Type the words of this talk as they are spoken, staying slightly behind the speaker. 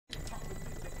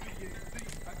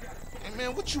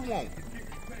Man, what you want?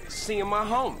 Seeing my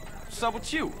homie. What's up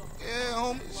with you? Yeah,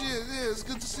 homie. Yeah, it's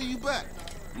good to see you back.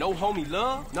 No homie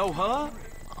love? No hug?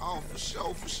 Oh,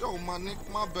 for sure, my nigga.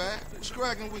 My bad. What's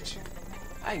cracking with you?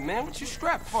 Hey, man, what you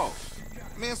strapped for?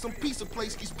 Man, some pizza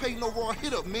place keeps paying over our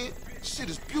hit up, man. Shit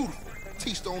is beautiful.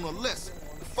 Teach the owner a lesson.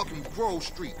 The fucking Grove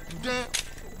Street. You down?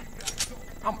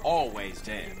 I'm always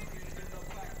down.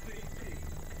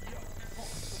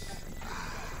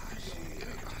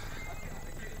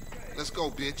 Let's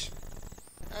go, bitch.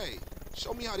 Hey,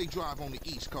 show me how they drive on the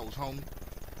East Coast, homie.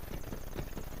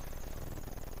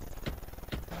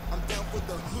 I'm down for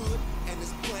the hood, and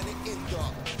it's planted in the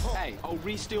hood. Hey,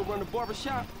 Reed still run the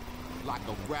barbershop? Like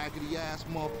a raggedy-ass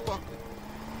motherfucker.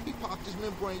 He popped his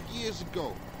membrane years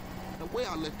ago. The way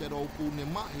I left that old fool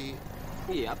in my head.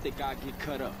 Yeah, I think I'll get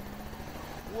cut up.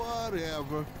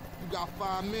 Whatever. You got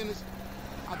 5 minutes?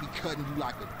 I'll be cutting you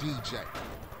like a DJ.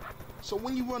 So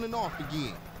when you running off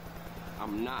again?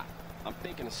 I'm not. I'm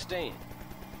thinking of staying.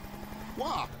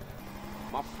 Why?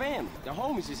 My family, the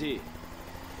homies is here.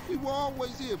 We were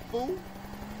always here, fool.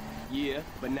 Yeah,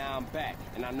 but now I'm back,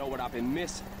 and I know what I've been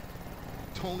missing.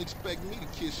 Don't expect me to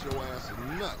kiss your ass or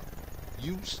nothing.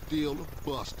 You still a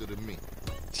buster to me.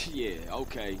 Yeah,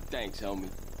 okay. Thanks,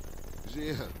 homie.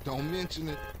 Yeah, don't mention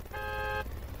it.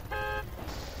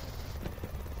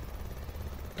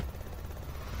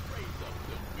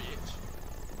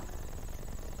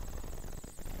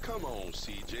 Come on,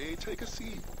 CJ, take a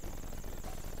seat.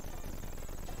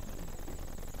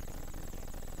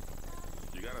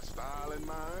 You got a style in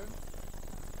mind?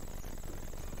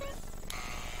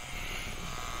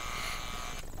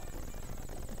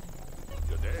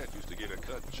 Your dad used to get a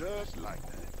cut just like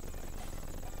that.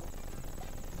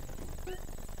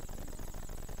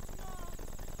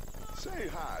 Say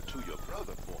hi to your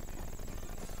brother for me.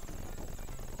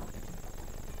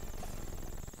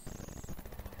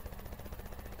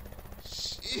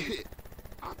 Shit,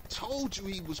 I told you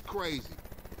he was crazy.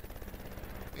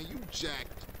 And you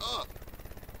jacked up.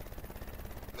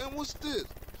 Man, what's this?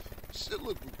 Shit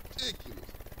look ridiculous.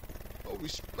 No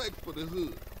respect for the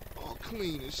hood. All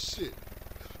clean as shit.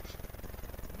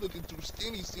 Looking too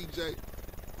skinny, CJ.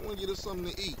 I wanna get us something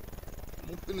to eat. I'm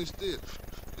gonna finish this.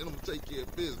 Then I'm gonna take care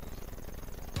of business.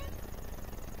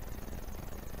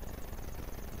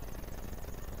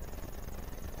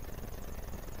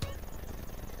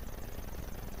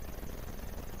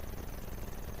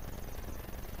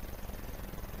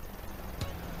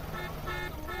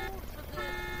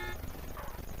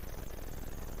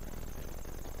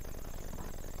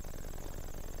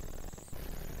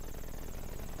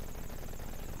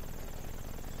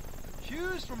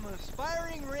 Choose from an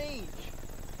aspiring range.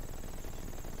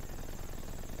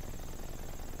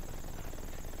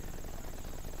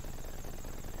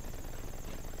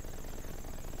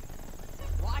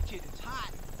 Watch it, it's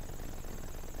hot.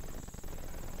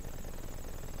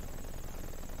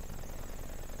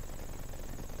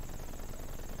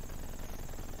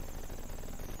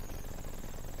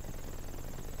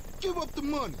 Give up the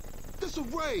money. This a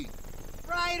raid.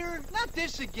 Ryder, not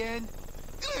this again.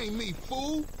 It ain't me,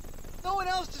 fool. No one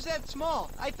else is that small.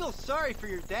 I feel sorry for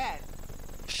your dad.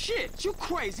 Shit, you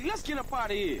crazy. Let's get up out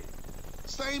of here.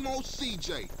 Same old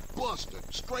CJ. Buster.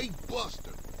 Straight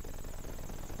buster.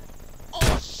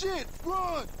 Oh, shit.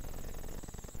 Run.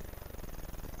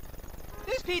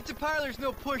 This pizza parlor's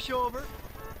no pushover.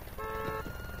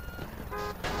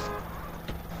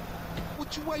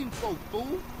 What you waiting for,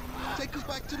 fool? Take us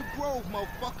back to the Grove,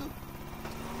 motherfucker.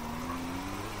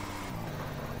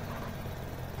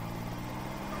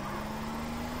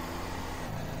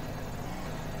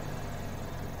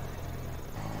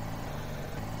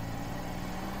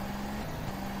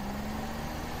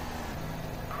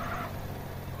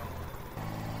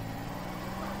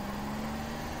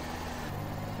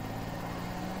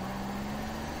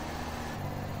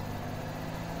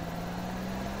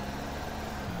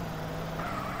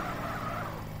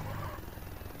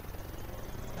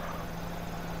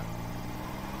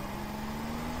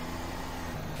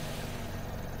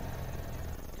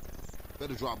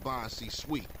 Better drop by and see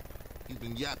Sweet. He's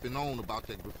been yapping on about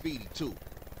that graffiti, too.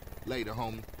 Later,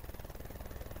 homie.